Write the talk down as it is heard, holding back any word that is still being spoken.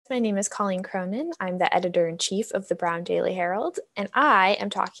My name is Colleen Cronin. I'm the editor-in-chief of the Brown Daily Herald, and I am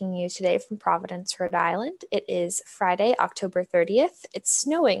talking to you today from Providence, Rhode Island. It is Friday, October 30th. It's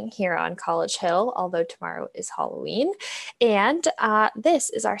snowing here on College Hill, although tomorrow is Halloween. And this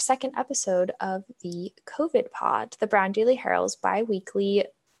is our second episode of the COVID Pod, the Brown Daily Herald's bi-weekly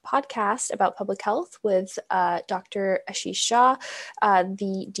podcast about public health with Dr. Ashish Jha,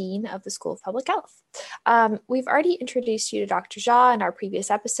 the Dean of the School of Public Health. We've already introduced you to Dr. Jha in our previous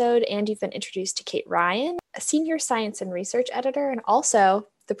episode, and you've been introduced to Kate Ryan, a senior science and research editor, and also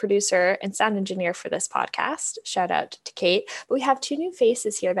the producer and sound engineer for this podcast. Shout out to Kate. But we have two new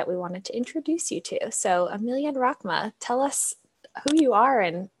faces here that we wanted to introduce you to. So Amelia and Rahma, tell us who you are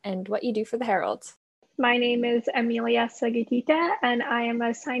and what you do for the Herald. My name is Amelia Sagatita, and I am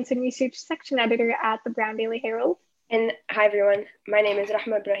a science and research section editor at the Brown Daily Herald. And hi, everyone. My name is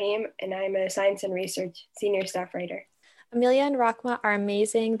Rahma Ibrahim, and I'm a science and research senior staff writer. Amelia and Rahma are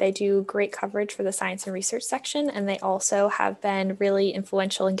amazing. They do great coverage for the science and research section, and they also have been really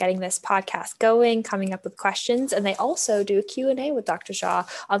influential in getting this podcast going, coming up with questions, and they also do a Q&A with Dr. Jha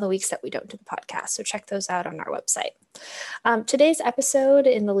on the weeks that we don't do the podcast, so check those out on our website. Today's episode,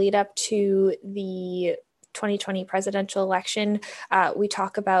 in the lead up to the 2020 presidential election, we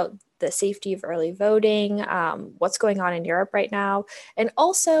talk about the safety of early voting, what's going on in Europe right now. And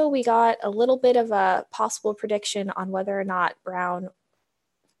also we got a little bit of a possible prediction on whether or not Brown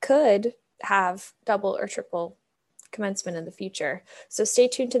could have double or triple commencement in the future. So stay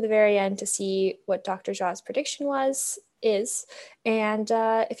tuned to the very end to see what Dr. Jha's prediction is. And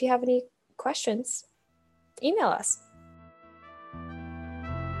if you have any questions, email us.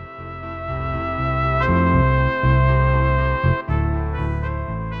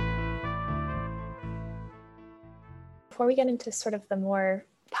 Before we get into sort of the more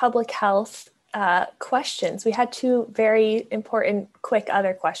public health questions, we had two very important, quick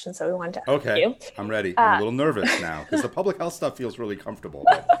other questions that we wanted to ask you. Okay, I'm ready. I'm a little nervous now because the public health stuff feels really comfortable.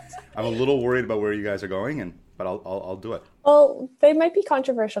 But I'm a little worried about where you guys are going, but I'll do it. Well, they might be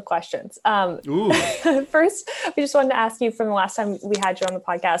controversial questions. First, we just wanted to ask you, from the last time we had you on the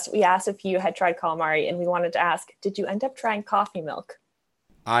podcast, we asked if you had tried calamari, and we wanted to ask, did you end up trying coffee milk?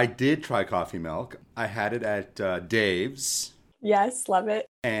 I did try coffee milk. I had it at Dave's. Yes, love it.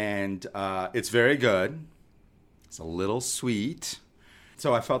 And it's very good. It's a little sweet.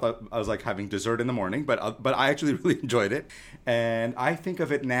 So I felt that I was like having dessert in the morning, but I actually really enjoyed it. And I think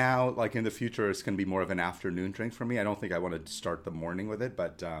of it now, like in the future, it's going to be more of an afternoon drink for me. I don't think I want to start the morning with it,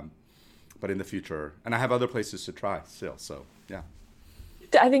 but in the future. And I have other places to try still, so yeah.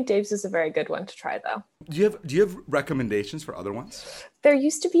 I think Dave's is a very good one to try, though. Do you have recommendations for other ones? There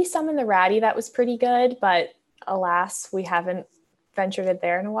used to be some in the Ratty that was pretty good, but alas, we haven't ventured it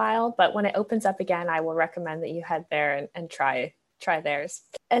there in a while. But when it opens up again, I will recommend that you head there and try theirs.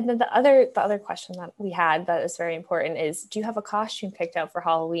 And then the other question that we had that is very important is, do you have a costume picked out for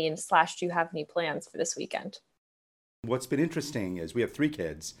Halloween / do you have any plans for this weekend? What's been interesting is we have 3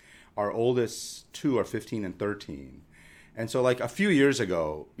 kids. Our oldest 2 are 15 and 13. And so like a few years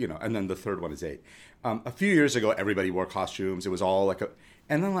ago, and then the third one is 8. A few years ago, everybody wore costumes. It was all like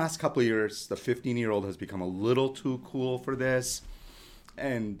and then the last couple of years, the 15-year-old has become a little too cool for this.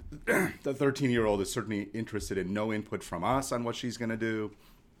 And the 13-year-old is certainly interested in no input from us on what she's going to do.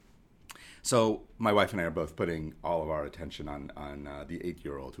 So my wife and I are both putting all of our attention on the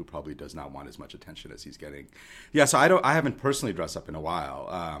 8-year-old, who probably does not want as much attention as he's getting. Yeah, so I haven't personally dressed up in a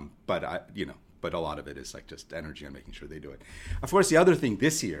while, but a lot of it is like just energy and making sure they do it. Of course, the other thing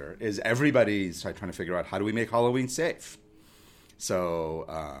this year is everybody's trying to figure out, how do we make Halloween safe?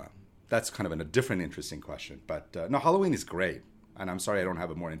 So that's kind of a different interesting question. But no, Halloween is great. And I'm sorry I don't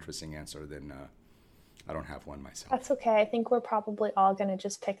have a more interesting answer than I don't have one myself. That's okay. I think we're probably all going to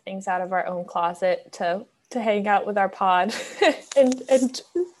just pick things out of our own closet to hang out with our pod and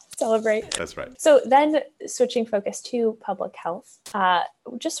celebrate. That's right. So then switching focus to public health,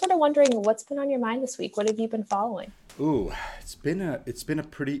 just sort of wondering what's been on your mind this week. What have you been following? Ooh, it's been a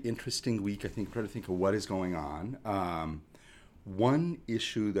pretty interesting week. I think trying to think of what is going on. One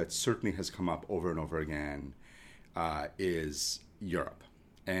issue that certainly has come up over and over again is Europe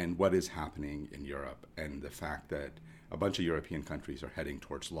and what is happening in Europe, and the fact that a bunch of European countries are heading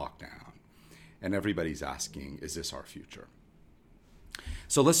towards lockdown, and everybody's asking, is this our future?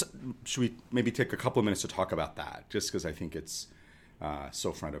 So should we maybe take a couple of minutes to talk about that, just because I think it's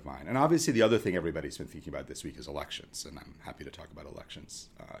so front of mind. And obviously the other thing everybody's been thinking about this week is elections, and I'm happy to talk about elections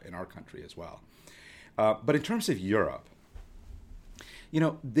in our country as well. But in terms of Europe,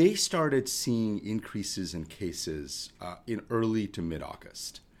 they started seeing increases in cases in early to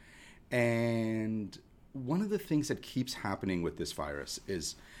mid-August. And one of the things that keeps happening with this virus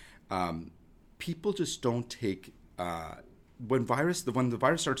is people just don't take when the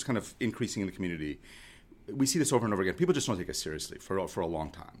virus starts kind of increasing in the community. We see this over and over again. People just don't take it seriously for a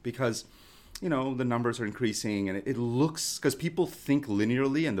long time because, the numbers are increasing and it looks, because people think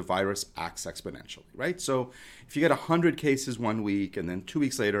linearly and the virus acts exponentially, right? So if you get 100 cases 1 week and then 2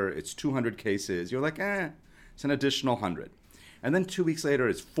 weeks later it's 200 cases, you're like, it's an additional 100. And then 2 weeks later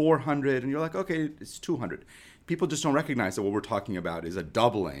it's 400 and you're like, okay, it's 200. People just don't recognize that what we're talking about is a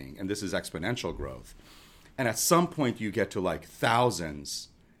doubling and this is exponential growth. And at some point you get to like thousands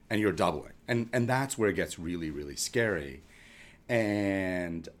and you're doubling. And that's where it gets really, really scary.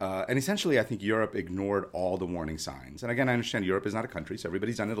 And essentially, I think Europe ignored all the warning signs. And again, I understand Europe is not a country, so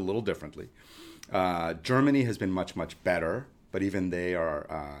everybody's done it a little differently. Germany has been much, much better, but even they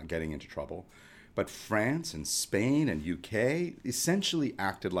are getting into trouble. But France and Spain and UK essentially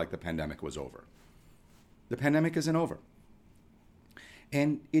acted like the pandemic was over. The pandemic isn't over.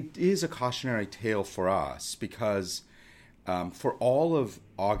 And it is a cautionary tale for us because for all of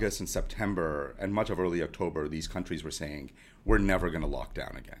August and September and much of early October, these countries were saying, we're never going to lock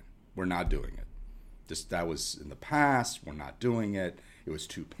down again. We're not doing it. That was in the past. We're not doing it. It was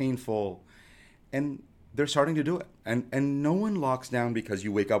too painful. And they're starting to do it. And no one locks down because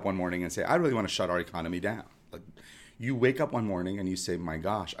you wake up one morning and say, I really want to shut our economy down. Like, you wake up one morning and you say, my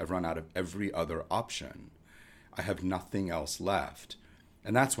gosh, I've run out of every other option. I have nothing else left.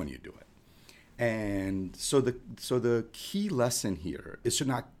 And that's when you do it. And so the key lesson here is to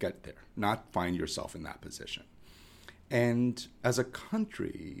not get there, not find yourself in that position. And as a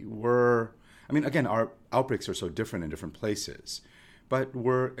country, again, our outbreaks are so different in different places, but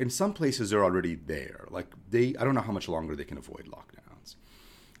in some places they're already there. Like I don't know how much longer they can avoid lockdowns.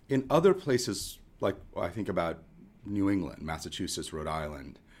 In other places, like I think about New England, Massachusetts, Rhode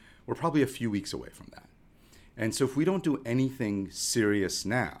Island, we're probably a few weeks away from that. And so if we don't do anything serious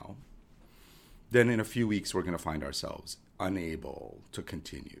now, then in a few weeks we're going to find ourselves unable to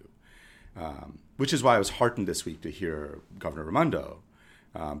continue. Which is why I was heartened this week to hear Governor Raimondo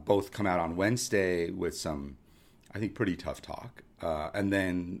both come out on Wednesday with some, I think, pretty tough talk. And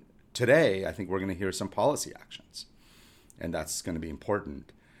then today, I think we're going to hear some policy actions. And that's going to be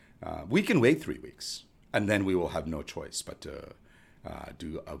important. We can wait 3 weeks, and then we will have no choice but to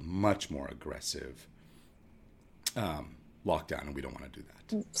do a much more aggressive lockdown, and we don't want to do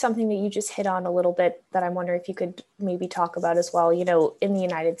that. Something that you just hit on a little bit that I'm wondering if you could maybe talk about as well. In the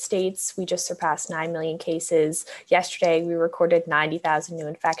United States, we just surpassed 9 million cases. Yesterday, we recorded 90,000 new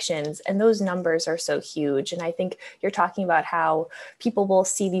infections, and those numbers are so huge. And I think you're talking about how people will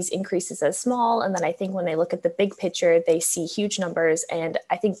see these increases as small, and then I think when they look at the big picture, they see huge numbers. And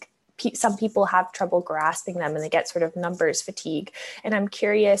I think some people have trouble grasping them and they get sort of numbers fatigue. And I'm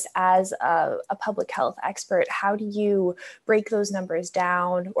curious, as a public health expert, how do you break those numbers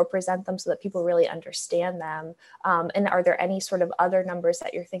down or present them so that people really understand them? And are there any sort of other numbers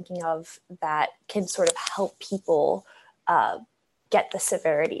that you're thinking of that can sort of help people get the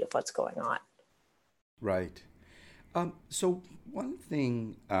severity of what's going on? Right. So one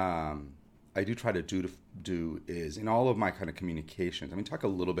thing I do try to do is in all of my kind of communications, talk a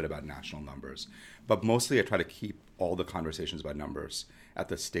little bit about national numbers, but mostly I try to keep all the conversations about numbers at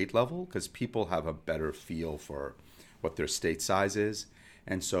the state level because people have a better feel for what their state size is.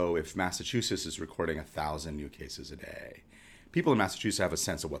 And so if Massachusetts is recording 1,000 new cases a day, people in Massachusetts have a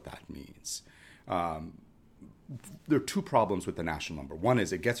sense of what that means. There are two problems with the national number. One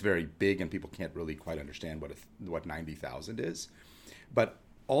is it gets very big and people can't really quite understand what 90,000 is. But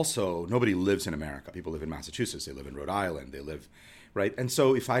also, nobody lives in America. People live in Massachusetts. They live in Rhode Island. They live, right? And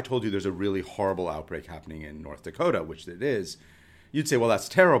so if I told you there's a really horrible outbreak happening in North Dakota, which it is, you'd say, well, that's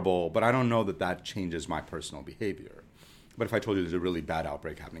terrible, but I don't know that changes my personal behavior. But if I told you there's a really bad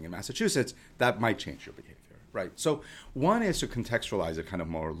outbreak happening in Massachusetts, that might change your behavior, right? So one is to contextualize it kind of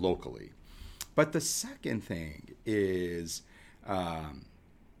more locally. But the second thing is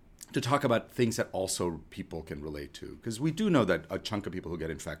to talk about things that also people can relate to. Because we do know that a chunk of people who get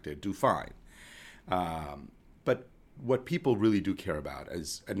infected do fine. But what people really do care about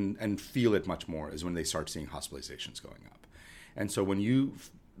is, and feel it much more, is when they start seeing hospitalizations going up. And so when you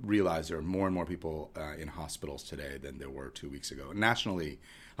realize there are more and more people in hospitals today than there were 2 weeks ago. Nationally,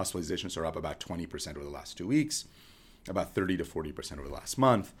 hospitalizations are up about 20% over the last 2 weeks, about 30 to 40% over the last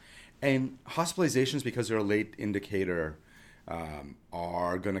month. And hospitalizations, because they're a late indicator,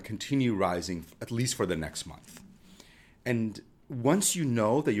 are going to continue rising at least for the next month. And once you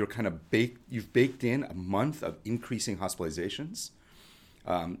know that you're kind of you've baked in a month of increasing hospitalizations,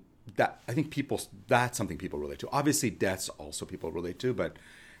 that I think that's something people relate to. Obviously, deaths also people relate to, but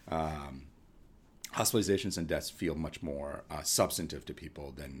hospitalizations and deaths feel much more substantive to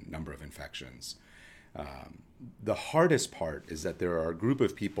people than number of infections. The hardest part is that there are a group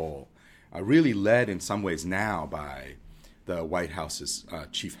of people really led in some ways now by the White House's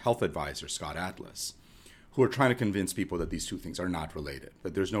chief health advisor, Scott Atlas, who are trying to convince people that these two things are not related,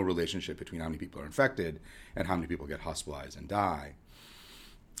 that there's no relationship between how many people are infected and how many people get hospitalized and die.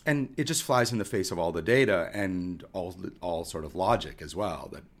 And it just flies in the face of all the data and all sort of logic as well,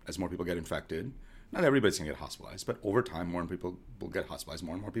 that as more people get infected, not everybody's going to get hospitalized, but over time, more people will get hospitalized,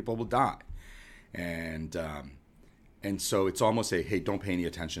 more and more people will die. And so it's almost a, hey, don't pay any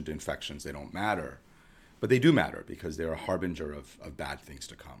attention to infections, they don't matter. But they do matter because they're a harbinger of bad things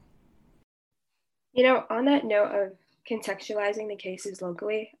to come. On that note of contextualizing the cases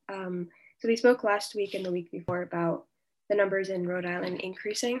locally, so we spoke last week and the week before about the numbers in Rhode Island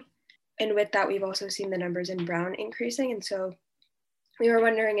increasing. And with that, we've also seen the numbers in Brown increasing. And so we were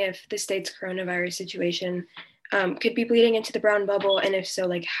wondering if the state's coronavirus situation could be bleeding into the Brown bubble. And if so,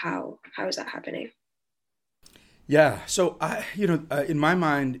 how is that happening? Yeah, so in my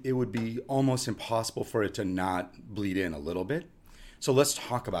mind, it would be almost impossible for it to not bleed in a little bit. So let's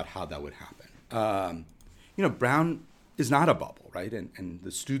talk about how that would happen. Brown is not a bubble, right? And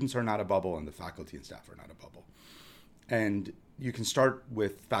the students are not a bubble, and the faculty and staff are not a bubble. And you can start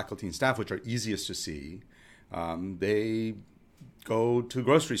with faculty and staff, which are easiest to see. They go to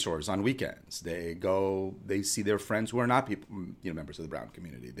grocery stores on weekends. They see their friends who are not people, members of the Brown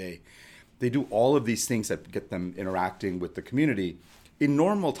community. They do all of these things that get them interacting with the community. In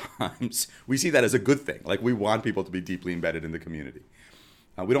normal times, we see that as a good thing. We want people to be deeply embedded in the community.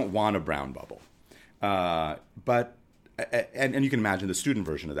 We don't want a Brown bubble. But you can imagine the student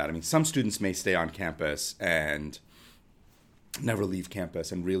version of that. I mean, some students may stay on campus and never leave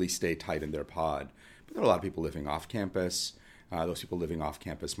campus and really stay tight in their pod. But there are a lot of people living off campus. Those people living off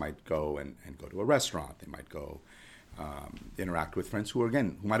campus might go and go to a restaurant. They might go interact with friends who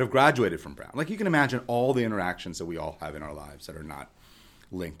might have graduated from Brown. You can imagine all the interactions that we all have in our lives that are not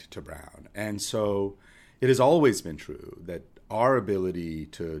linked to Brown. And so it has always been true that our ability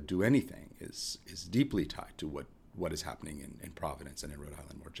to do anything is deeply tied to what is happening in Providence and in Rhode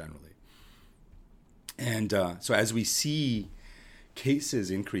Island more generally. And so as we see cases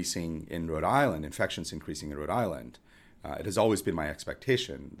increasing in Rhode Island, infections increasing in Rhode Island, it has always been my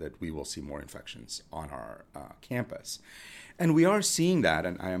expectation that we will see more infections on our campus. And we are seeing that,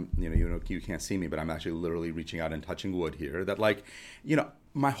 and I am, you can't see me, but I'm actually literally reaching out and touching wood here, that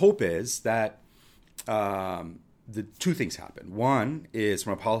my hope is that the two things happen. One is,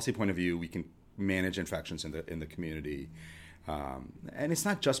 from a policy point of view, we can manage infections in the community. And it's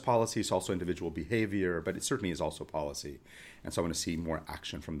not just policy, it's also individual behavior, but it certainly is also policy. And so I want to see more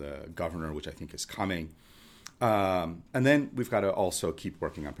action from the governor, which I think is coming. And then we've got to also keep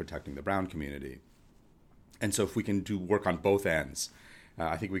working on protecting the Brown community. And so if we can do work on both ends,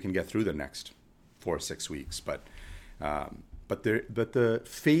 I think we can get through the next 4 or 6 weeks. But the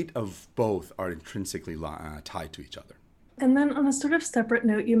fate of both are intrinsically tied to each other. And then on a sort of separate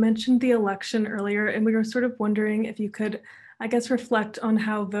note, you mentioned the election earlier, and we were sort of wondering if you could, reflect on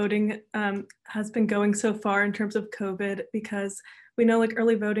how voting has been going so far in terms of COVID, because we know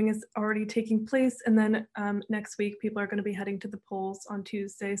early voting is already taking place, and then next week people are going to be heading to the polls on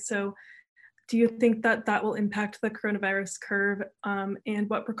Tuesday. So do you think that will impact the coronavirus curve, and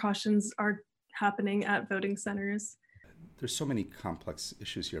what precautions are happening at voting centers? There's so many complex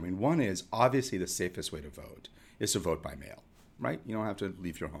issues here. I mean, one is obviously the safest way to vote is to vote by mail, right? You don't have to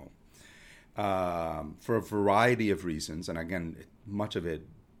leave your home. For a variety of reasons, and again, much of it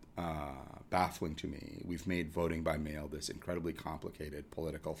baffling to me, we've made voting by mail this incredibly complicated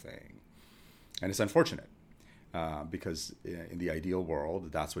political thing. And it's unfortunate because in the ideal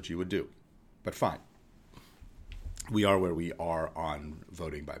world, that's what you would do. But fine. We are where we are on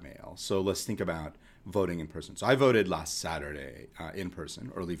voting by mail. So let's think about voting in person. So I voted last Saturday in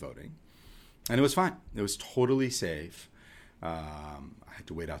person, early voting, and it was fine. It was totally safe. I had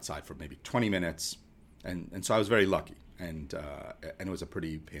to wait outside for maybe 20 minutes, and so I was very lucky, and it was a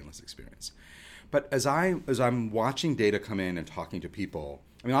pretty painless experience. But as I'm watching data come in and talking to people,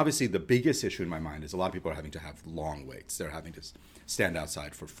 I mean, obviously the biggest issue in my mind is a lot of people are having to have long waits. They're having to stand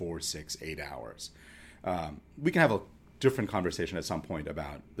outside for 4, 6, 8 hours. We can have a different conversation at some point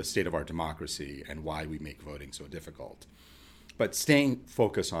about the state of our democracy and why we make voting so difficult. But staying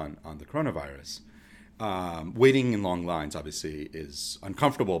focused on the coronavirus, waiting in long lines obviously is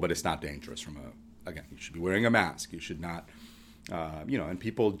uncomfortable, but it's not dangerous. Again, you should be wearing a mask. You should not, and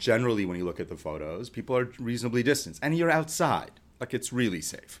people generally, when you look at the photos, people are reasonably distanced, and you're outside. It's really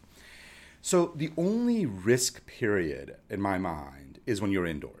safe. So the only risk period in my mind is when you're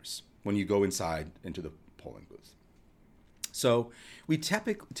indoors. when you go inside into the polling booth. So we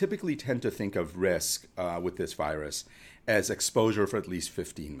typically tend to think of risk with this virus as exposure for at least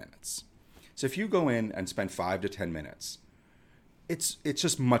 15 minutes. So if you go in and spend 5 to 10 minutes, it's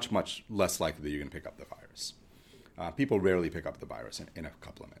just much, much less likely that you're going to pick up the virus. People rarely pick up the virus in a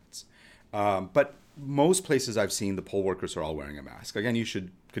couple of minutes. But most places I've seen, the poll workers are all wearing a mask. Again, you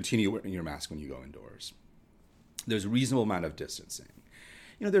should continue wearing your mask when you go indoors. There's a reasonable amount of distancing.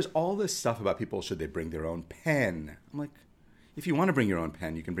 There's all this stuff about people, should they bring their own pen? I'm like, if you want to bring your own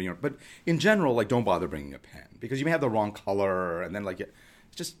pen, you can bring your own. But in general, don't bother bringing a pen because you may have the wrong color and then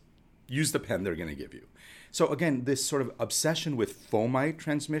just use the pen they're going to give you. So again, this sort of obsession with fomite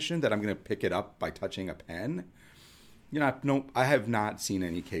transmission that I'm going to pick it up by touching a pen. I have not seen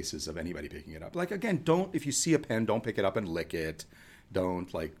any cases of anybody picking it up. Again, if you see a pen, don't pick it up and lick it. Don't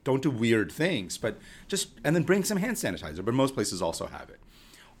do weird things, and then bring some hand sanitizer, but most places also have it.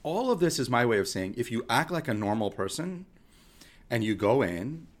 All of this is my way of saying, if you act like a normal person and you go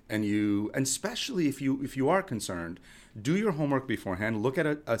in and especially if you are concerned, do your homework beforehand, look at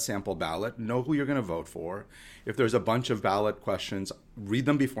a sample ballot, know who you're going to vote for. If there's a bunch of ballot questions, read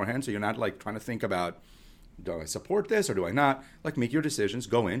them beforehand so you're not trying to think about, do I support this or do I not? Make your decisions,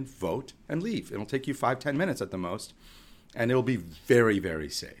 go in, vote, and leave. It'll take you 5-10 minutes at the most, and it'll be very, very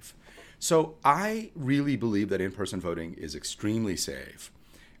safe. So I really believe that in-person voting is extremely safe.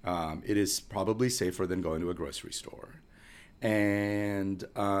 It is probably safer than going to a grocery store. And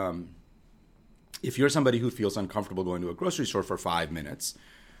if you're somebody who feels uncomfortable going to a grocery store for 5 minutes,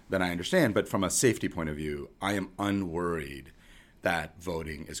 then I understand. But from a safety point of view, I am unworried that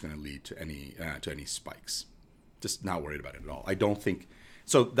voting is going to lead to any spikes. Just not worried about it at all. I don't think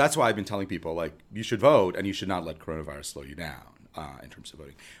so. That's why I've been telling people you should vote and you should not let coronavirus slow you down in terms of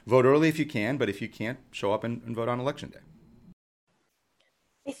voting. Vote early if you can, but if you can't, show up and vote on election day.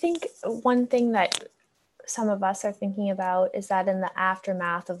 I think one thing that some of us are thinking about is that in the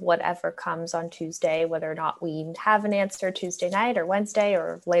aftermath of whatever comes on Tuesday, whether or not we have an answer Tuesday night or Wednesday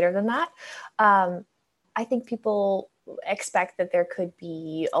or later than that, I think people expect that there could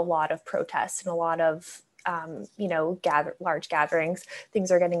be a lot of protests and a lot of large gatherings.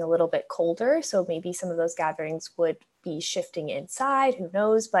 Things are getting a little bit colder, so maybe some of those gatherings would be shifting inside, who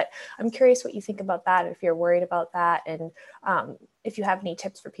knows? But I'm curious what you think about that, if you're worried about that, and if you have any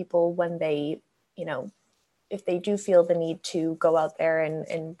tips for people when they, if they do feel the need to go out there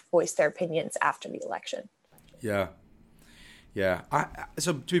and voice their opinions after the election. Yeah.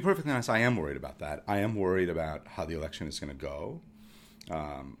 So to be perfectly honest, I am worried about that. I am worried about how the election is going to go.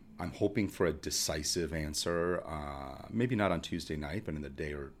 I'm hoping for a decisive answer, maybe not on Tuesday night, but in the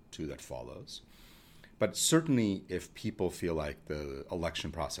day or two that follows. But certainly if people feel like the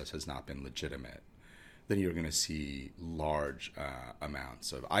election process has not been legitimate, then you're going to see large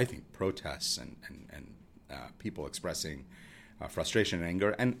amounts of, I think, protests and people expressing frustration and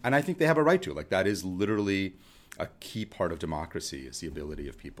anger. And I think they have a right to. That is literally a key part of democracy, is the ability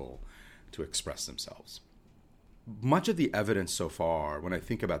of people to express themselves. Much of the evidence so far, when I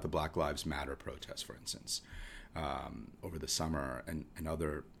think about the Black Lives Matter protests, for instance, over the summer and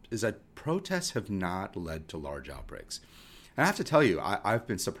other, is that protests have not led to large outbreaks. And I have to tell you, I've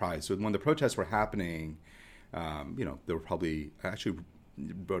been surprised. When the protests were happening, there were probably, I actually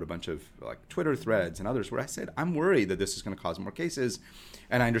wrote a bunch of Twitter threads and others where I said, I'm worried that this is going to cause more cases.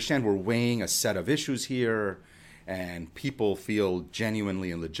 And I understand we're weighing a set of issues here, and people feel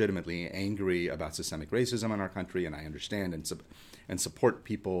genuinely and legitimately angry about systemic racism in our country, and I understand and support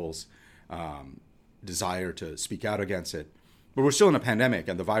people's desire to speak out against it. But we're still in a pandemic,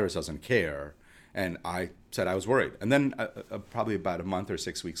 and the virus doesn't care. And I said I was worried. And then probably about a month or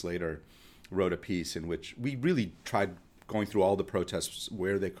 6 weeks later, wrote a piece in which we really tried going through all the protests,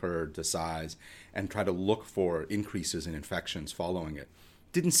 where they occurred, the size, and try to look for increases in infections following it.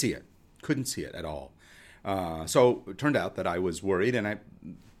 Didn't see it. Couldn't see it at all. So it turned out that I was worried, and I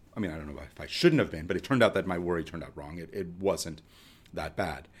don't know if I shouldn't have been, but it turned out that my worry turned out wrong. It wasn't that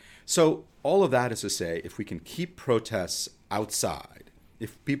bad. So all of that is to say, if we can keep protests outside,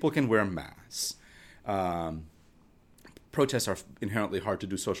 if people can wear masks, protests are inherently hard to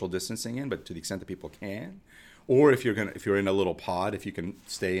do social distancing in, but to the extent that people can, or if you're in a little pod, if you can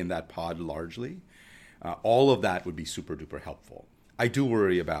stay in that pod largely, all of that would be super duper helpful. I do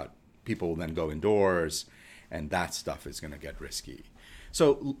worry about people will then go indoors, and that stuff is going to get risky.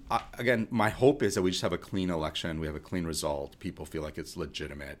 So again, my hope is that we just have a clean election, we have a clean result, people feel like it's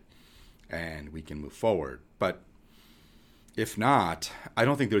legitimate, and we can move forward. But if not, I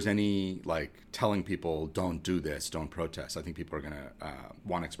don't think there's any telling people don't do this, don't protest. I think people are going to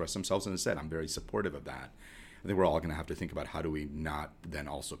want to express themselves, and instead, I'm very supportive of that. I think we're all going to have to think about how do we not then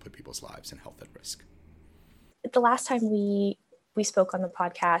also put people's lives and health at risk. The last time we spoke on the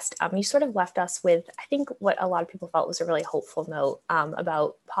podcast, you sort of left us with, I think, what a lot of people felt was a really hopeful note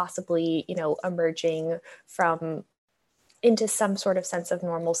about possibly, emerging from into some sort of sense of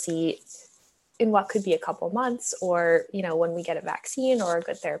normalcy in what could be a couple months, or, when we get a vaccine or a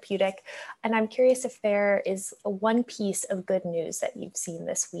good therapeutic. And I'm curious if there is one piece of good news that you've seen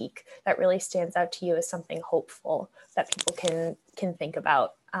this week that really stands out to you as something hopeful that people can think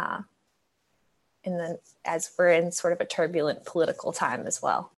about. And then as we're in sort of a turbulent political time as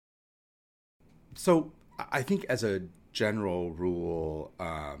well. So I think as a general rule,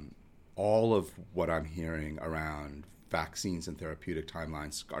 all of what I'm hearing around vaccines and therapeutic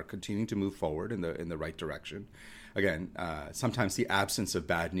timelines are continuing to move forward in the right direction. Again, sometimes the absence of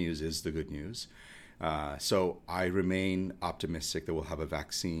bad news is the good news. So I remain optimistic that we'll have a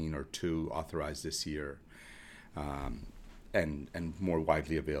vaccine or two authorized this year, and more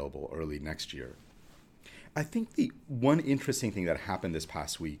widely available early next year. I think the one interesting thing that happened this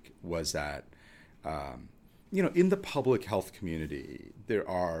past week was that, in the public health community, there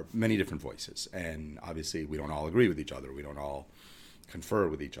are many different voices. And obviously, we don't all agree with each other. We don't all confer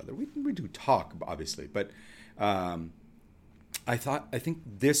with each other. We do talk, obviously. But I think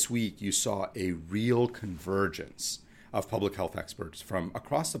this week you saw a real convergence of public health experts from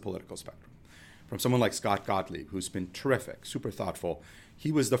across the political spectrum. From someone like Scott Gottlieb, who's been terrific, super thoughtful.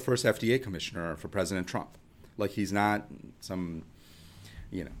 He was the first FDA commissioner for President Trump. Like, he's not some,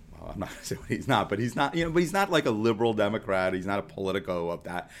 I'm not going to say what he's not, but he's not, but he's not like a liberal Democrat. He's not a politico of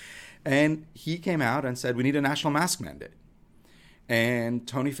that. And he came out and said, we need a national mask mandate. And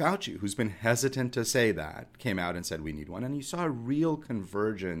Tony Fauci, who's been hesitant to say that, came out and said, we need one. And you saw a real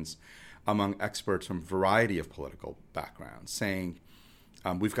convergence among experts from a variety of political backgrounds saying,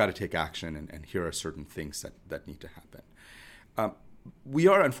 we've got to take action, and here are certain things that need to happen. We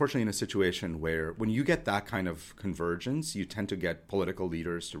are unfortunately in a situation where when you get that kind of convergence, you tend to get political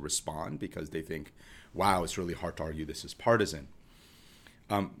leaders to respond because they think, wow, it's really hard to argue this is partisan.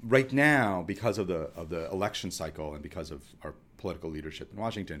 Right now, because of the election cycle and because of our political leadership in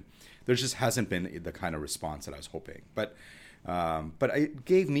Washington, there just hasn't been the kind of response that I was hoping. But it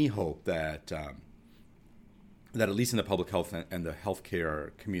gave me hope that at least in the public health and the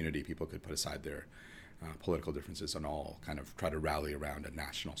healthcare community, people could put aside their political differences and all kind of try to rally around a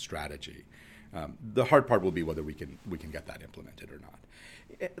national strategy. The hard part will be whether we can get that implemented or not.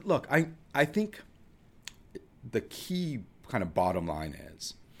 Look, I think the key kind of bottom line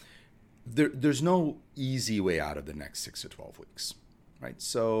is there's no easy way out of the next 6 to 12 weeks, right?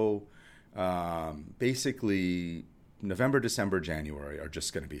 So basically, November, December, January are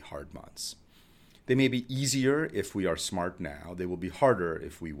just going to be hard months. They may be easier if we are smart now. They will be harder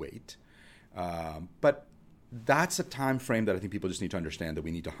if we wait. But that's a time frame that I think people just need to understand that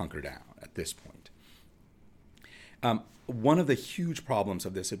we need to hunker down at this point. One of the huge problems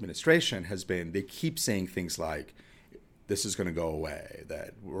of this administration has been they keep saying things like, this is going to go away,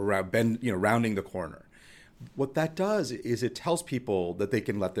 that we're rounding the corner. What that does is it tells people that they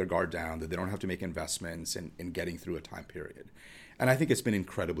can let their guard down, that they don't have to make investments in getting through a time period. And I think it's been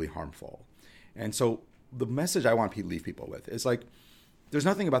incredibly harmful. And so the message I want to leave people with is like, there's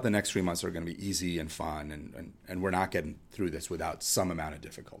nothing about the next 3 months that are going to be easy and fun, and we're not getting through this without some amount of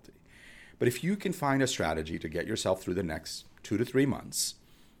difficulty. But if you can find a strategy to get yourself through the next 2 to 3 months,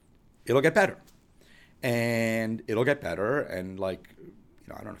 it'll get better. And it'll get better, and I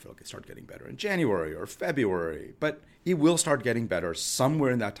don't know if it'll start getting better in January or February, but it will start getting better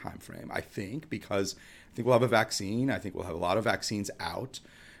somewhere in that time frame, I think, because I think we'll have a vaccine. I think we'll have a lot of vaccines out.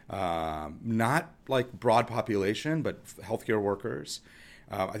 Not like broad population, but healthcare workers.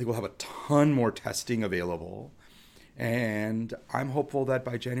 I think we'll have a ton more testing available. And I'm hopeful that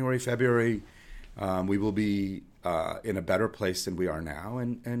by January, February, we will be in a better place than we are now.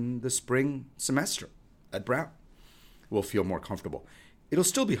 And the spring semester at Brown will feel more comfortable. It'll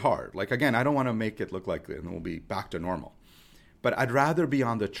still be hard. Again, I don't want to make it look like we'll be back to normal. But I'd rather be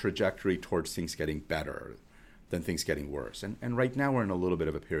on the trajectory towards things getting better than things getting worse. And right now we're in a little bit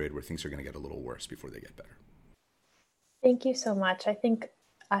of a period where things are going to get a little worse before they get better. Thank you so much. I think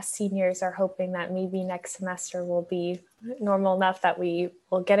us seniors are hoping that maybe next semester will be normal enough that we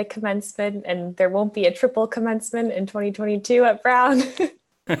will get a commencement and there won't be a triple commencement in 2022 at Brown.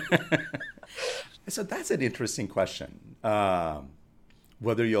 So that's an interesting question.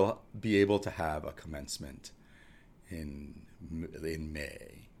 Whether you'll be able to have a commencement in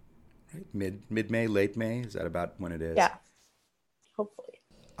May, right? Mid-May, late May? Is that about when it is? Yeah, hopefully.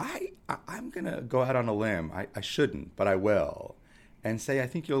 I'm going to go out on a limb. I shouldn't, but I will. And say I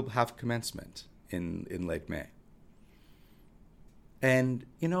think you'll have commencement in Lake May. And,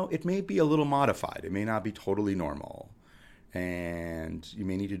 it may be a little modified. It may not be totally normal. And you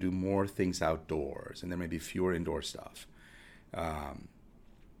may need to do more things outdoors, and there may be fewer indoor stuff.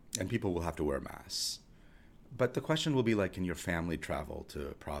 And people will have to wear masks. But the question will be like, can your family travel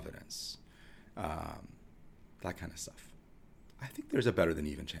to Providence? That kind of stuff. I think there's a better than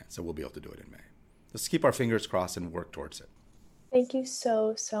even chance that we'll be able to do it in May. Let's keep our fingers crossed and work towards it. Thank you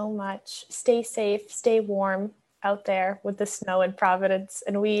so, so much. Stay safe, stay warm out there with the snow in Providence.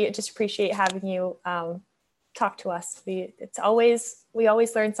 And we just appreciate having you talk to us. We always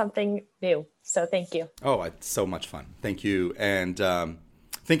learn something new. So thank you. Oh, it's so much fun. Thank you. And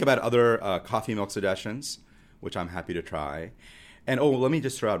think about other coffee milk suggestions, which I'm happy to try. And let me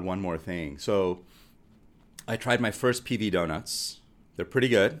just throw out one more thing. So I tried my first PV donuts. They're pretty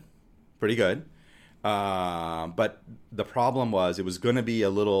good. But the problem was it was going to be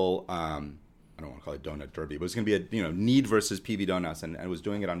a little, I don't want to call it donut derby, but it was going to be a Need versus PV donuts. And I was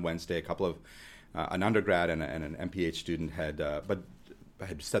doing it on Wednesday. A couple of, an undergrad and an MPH student had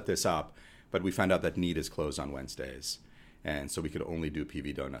set this up, but we found out that Need is closed on Wednesdays. And so we could only do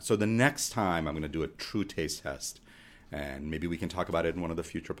PV donuts. So the next time I'm going to do a true taste test, and maybe we can talk about it in one of the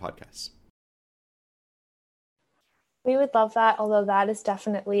future podcasts. We would love that, although that is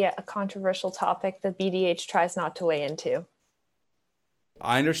definitely a controversial topic that BDH tries not to weigh into.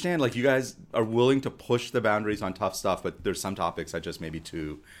 I understand, you guys are willing to push the boundaries on tough stuff, but there's some topics that just maybe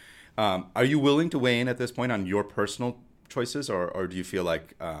too. Are you willing to weigh in at this point on your personal choices, or do you feel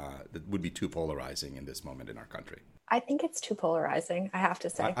like that would be too polarizing in this moment in our country? I think it's too polarizing, I have to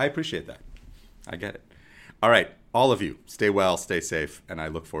say. I appreciate that. I get it. All right, all of you, stay well, stay safe, and I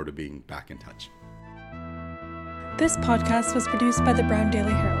look forward to being back in touch. This podcast was produced by the Brown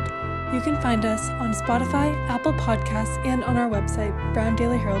Daily Herald. You can find us on Spotify, Apple Podcasts, and on our website,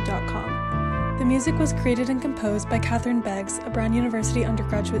 browndailyherald.com. The music was created and composed by Catherine Beggs, a Brown University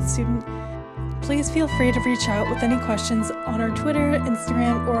undergraduate student. Please feel free to reach out with any questions on our Twitter,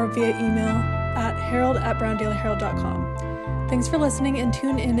 Instagram, or via email at herald@browndailyherald.com. Thanks for listening, and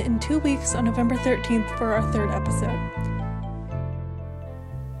tune in 2 weeks on November 13th for our 3rd episode.